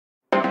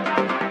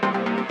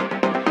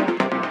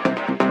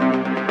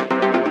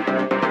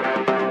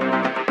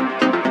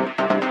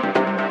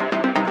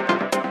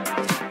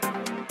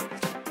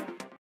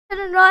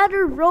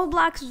another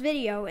Roblox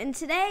video, and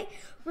today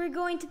we're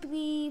going to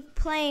be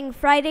playing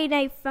Friday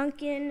Night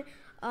Funkin'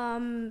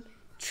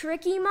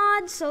 Tricky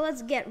mod. So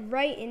let's get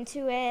right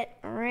into it.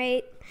 All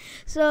right.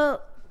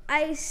 So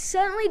I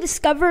suddenly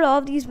discovered all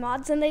of these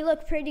mods, and they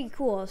look pretty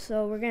cool.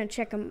 So we're gonna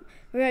check them.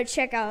 We're gonna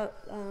check out.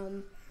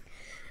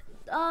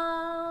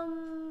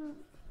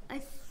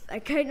 I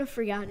kind of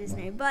forgot his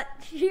name, but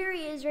here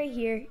he is right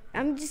here.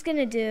 I'm just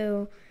gonna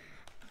do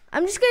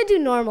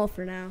normal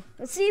for now.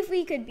 Let's see if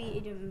we could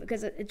beat him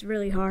because it's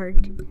really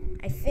hard.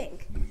 I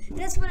think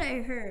that's what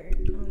I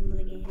heard on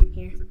the game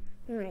here.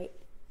 All right.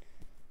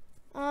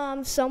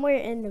 Somewhere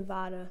in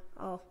Nevada.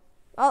 Oh,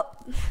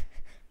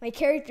 my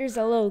character's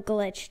a little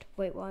glitched.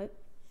 Wait, what?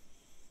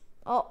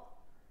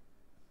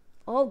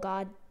 Oh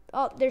God.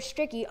 Oh, there's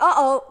Tricky.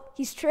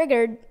 He's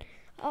triggered.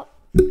 Oh,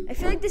 I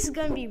feel like this is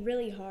gonna be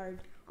really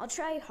hard. I'll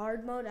try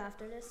hard mode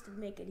after this to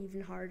make it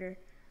even harder.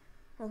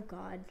 Oh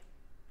God.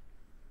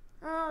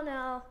 Oh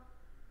no.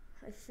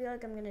 I feel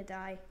like I'm gonna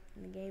die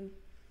in the game.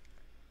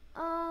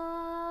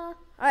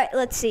 Alright,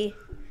 let's see.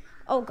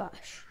 Oh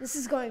gosh. This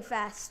is going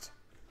fast.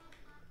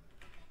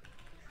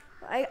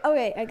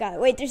 Okay, I got it.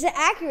 Wait, there's an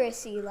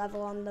accuracy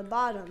level on the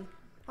bottom.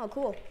 Oh,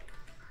 cool.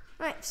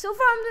 Alright, so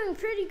far I'm doing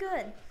pretty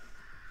good.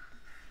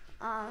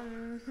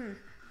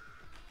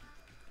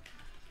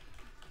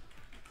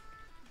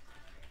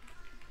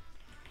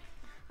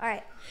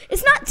 Alright.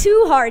 It's not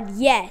too hard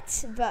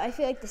yet, but I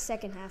feel like the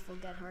second half will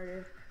get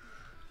harder.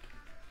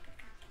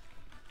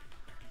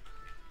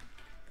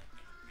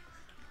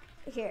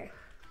 Here.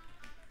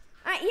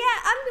 Alright, yeah,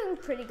 I'm doing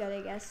pretty good,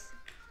 I guess.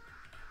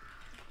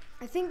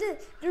 I think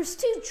that there's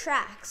 2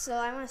 tracks, so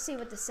I want to see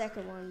what the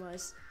second one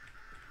was.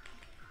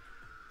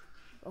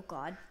 Oh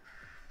God.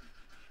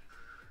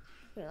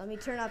 Wait, let me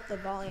turn up the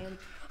volume.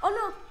 Oh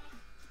no!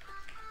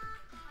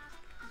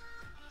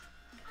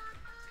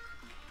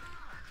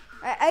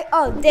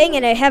 Oh dang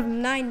it, I have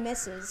 9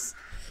 misses.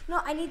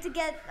 No, I need to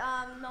get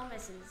no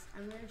misses.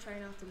 I'm gonna try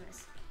not to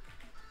miss.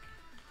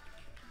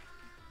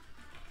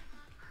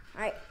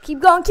 Alright, keep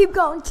going, keep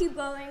going, keep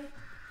going.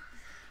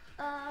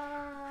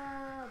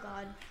 Oh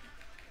God.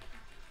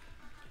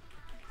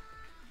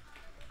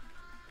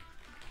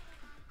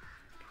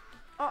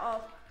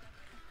 Uh-oh.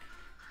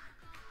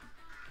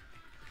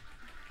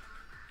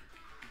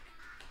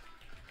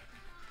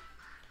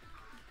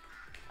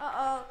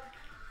 Uh-oh.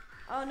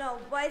 Oh no,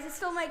 why is it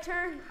still my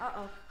turn?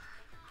 Uh-oh.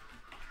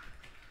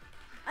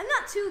 I'm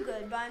not too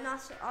good, but I'm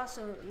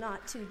also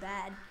not too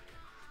bad.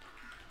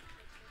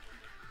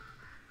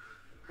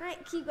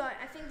 Alright, keep going.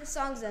 I think the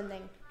song's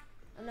ending.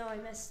 Oh no, I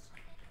missed.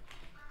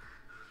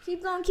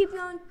 Keep going, keep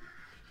going.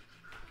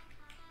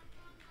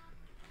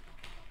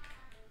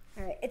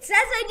 Alright, it says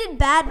I did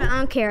bad, but I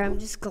don't care. I'm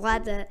just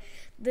glad that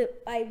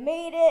I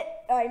made it.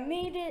 I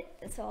made it.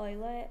 That's all I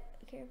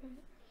care about.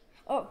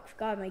 Oh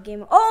God, my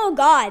game. Oh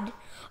God.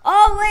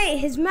 Oh wait,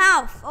 his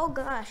mouth. Oh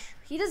gosh,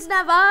 he doesn't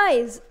have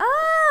eyes.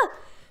 Ah,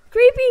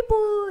 creepy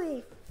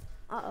boy.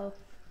 Uh-oh.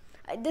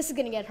 This is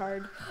gonna get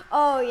hard.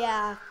 Oh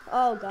yeah.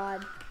 Oh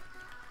God.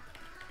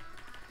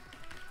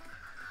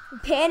 I'm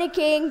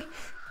panicking.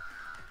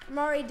 I'm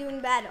already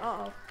doing bad.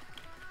 Uh-oh.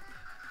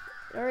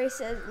 It already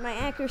says my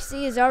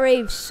accuracy is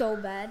already so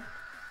bad.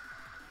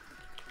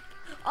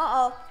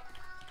 Uh-oh.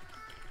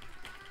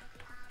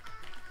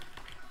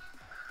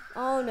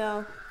 Oh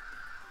no.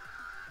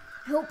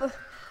 All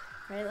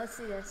right, let's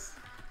see this.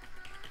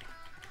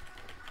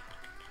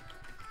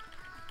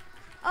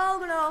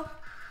 Oh no.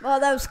 Well,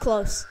 that was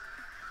close.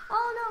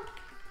 Oh no.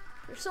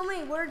 There's so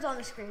many words on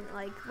the screen.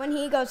 Like when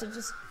he goes,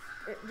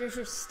 there's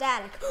just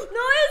static. No,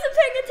 I wasn't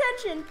paying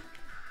attention.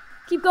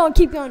 Keep going,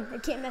 keep going. I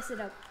can't mess it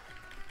up.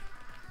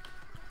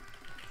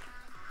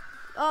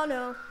 Oh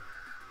no.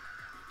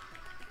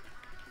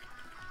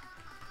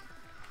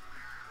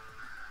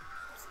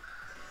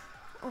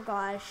 Oh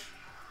gosh.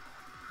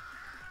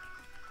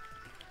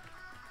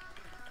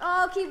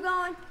 Oh, keep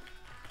going.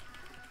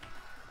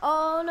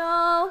 Oh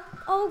no.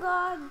 Oh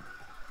God.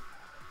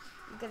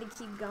 I'm gonna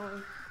keep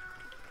going.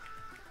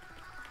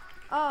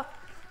 Oh.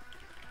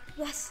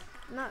 Yes.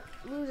 I'm not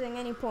losing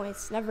any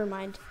points. Never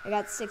mind. I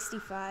got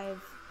 65.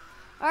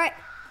 Alright.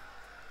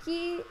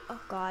 Oh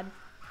God.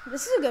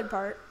 This is a good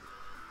part.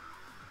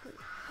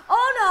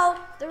 Oh no.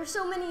 There were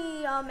so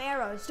many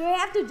arrows. Do I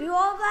have to do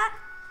all of that?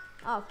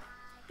 Oh.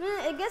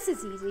 I guess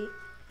it's easy.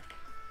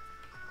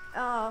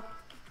 Oh.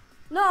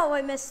 No,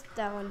 I missed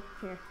that one.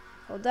 Here,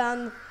 hold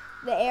down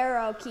the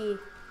arrow key.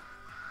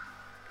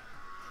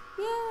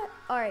 Yeah,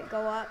 all right,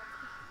 go up.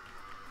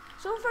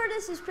 So far,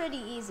 this is pretty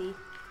easy.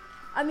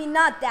 I mean,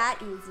 not that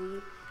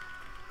easy.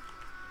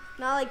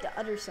 Not like the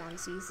other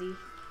song's easy.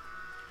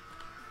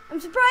 I'm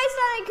surprised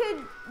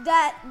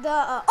that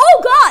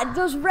oh God,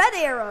 those red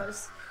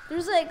arrows.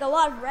 There's like a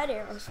lot of red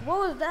arrows. What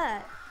was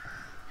that?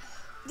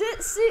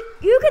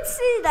 You could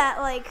see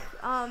that like,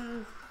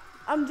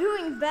 I'm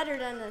doing better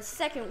than the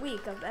second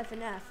week of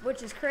FNF,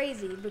 which is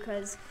crazy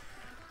because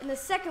in the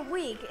second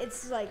week,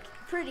 it's like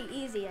pretty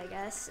easy, I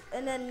guess.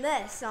 And then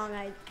this song,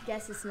 I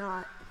guess it's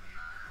not.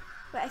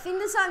 But I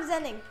think the song's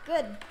ending.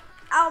 Good.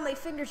 Ow, my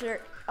fingers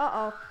hurt.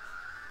 Uh-oh.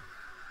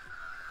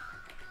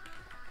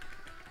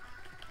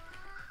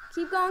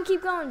 Keep going,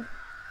 keep going.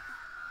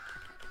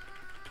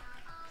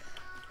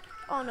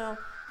 Oh no.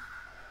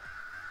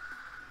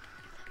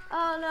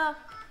 Oh no.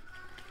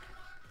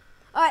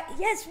 Alright,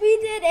 yes, we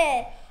did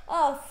it.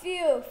 Oh,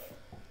 phew.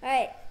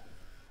 Alright.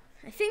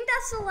 I think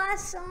that's the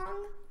last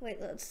song.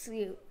 Wait, let's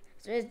see.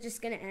 So it's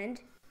just gonna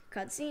end.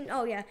 Cutscene?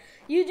 Oh yeah.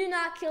 You do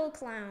not kill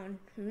clown.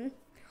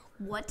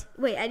 What?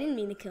 Wait, I didn't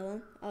mean to kill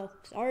him. Oh,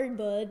 sorry,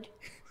 bud.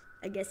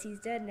 I guess he's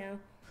dead now.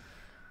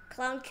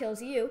 Clown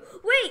kills you.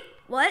 Wait!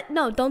 What?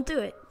 No, don't do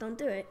it. Don't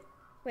do it.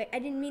 Wait, I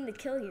didn't mean to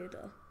kill you,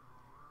 though.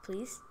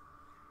 Please?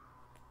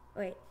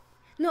 Wait.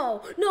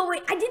 No,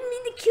 wait. I didn't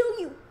mean to kill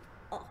you.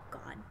 Oh,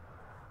 God.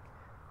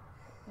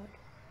 What?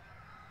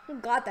 Oh,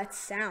 God, that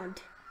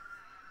sound.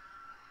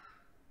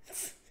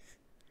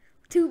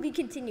 To be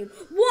continued.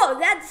 Whoa,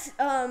 that's,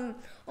 oh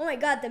my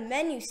God, the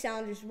menu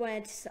sound just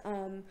went,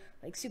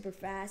 like super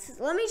fast.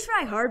 Let me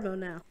try hard mode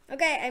now.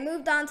 Okay, I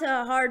moved on to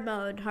hard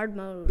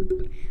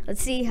mode.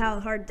 Let's see how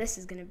hard this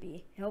is gonna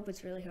be. I hope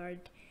it's really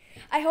hard.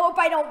 I hope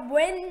I don't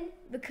win,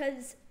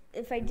 because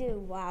if I do,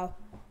 wow.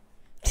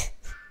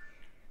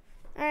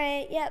 All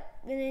right, yep,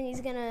 and then he's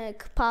gonna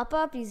pop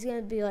up. He's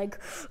gonna be like,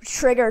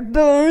 triggered.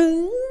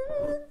 Boom.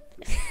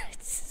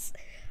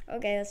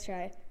 Okay, let's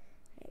try.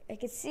 I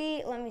can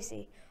see, let me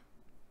see.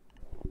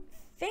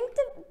 I think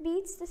the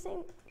beat's the same.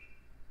 All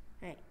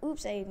right,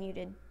 oops, I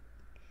muted.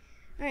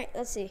 All right,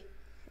 let's see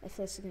if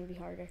this is gonna be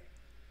harder.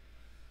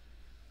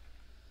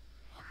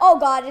 Oh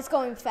God, it's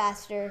going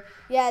faster.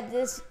 Yeah,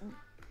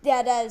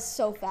 that is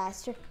so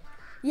faster.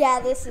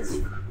 Yeah, this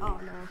is, oh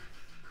no.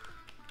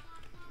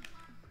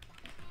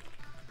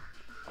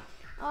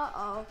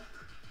 Uh-oh.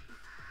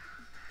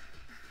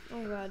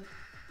 Oh God.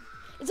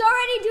 It's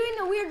already doing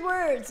the weird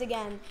words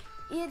again.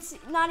 It's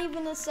not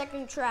even the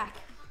second track.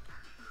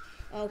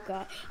 Oh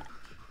God.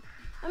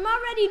 I'm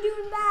already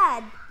doing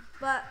bad,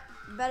 but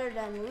better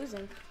than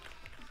losing.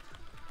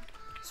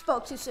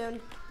 Spoke too soon.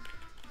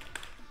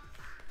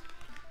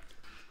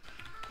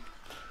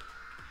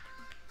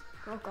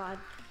 Oh God.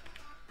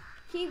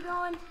 Keep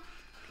going.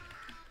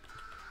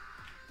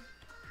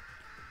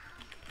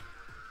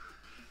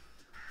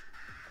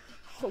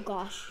 Oh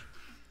gosh.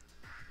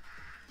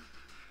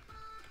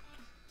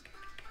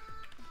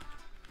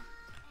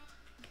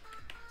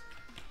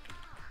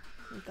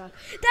 Oh God.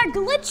 That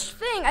glitch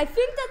thing, I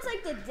think that's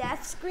like the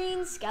death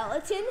screen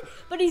skeleton,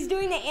 but he's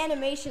doing the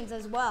animations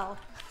as well.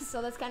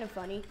 So that's kind of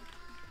funny.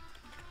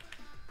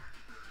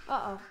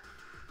 Uh-oh.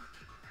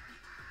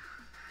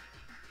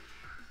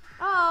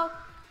 Uh-oh.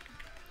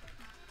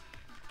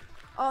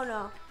 Oh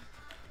no.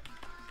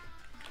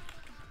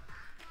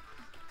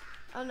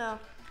 Oh no.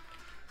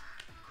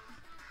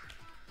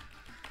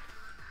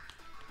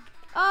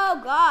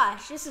 Oh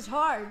gosh, this is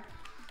hard.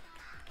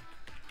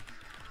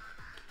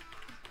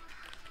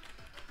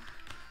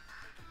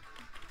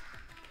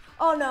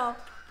 Oh no,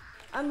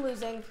 I'm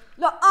losing.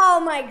 No,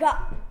 oh my God.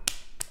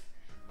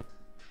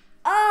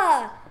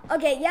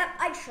 Okay, yep,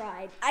 I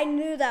tried. I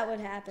knew that would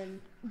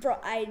happen. Bro,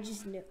 I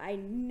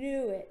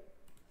knew it.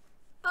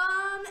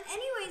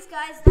 Anyways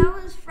guys,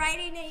 that was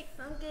Friday Night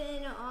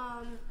Funkin'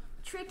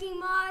 tricking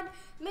mod.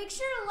 Make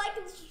sure to like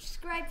and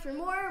subscribe for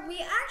more.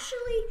 We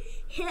actually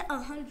hit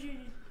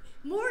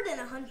more than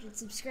 100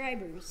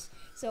 subscribers.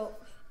 So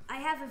I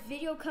have a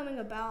video coming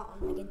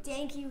about, like a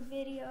thank you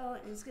video,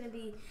 and it's gonna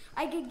be,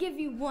 I could give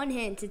you one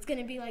hint, it's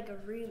gonna be like a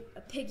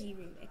Piggy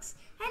remix.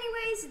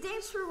 Anyways,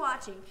 thanks for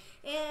watching,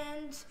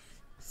 and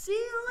see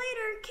you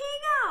later.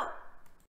 King out!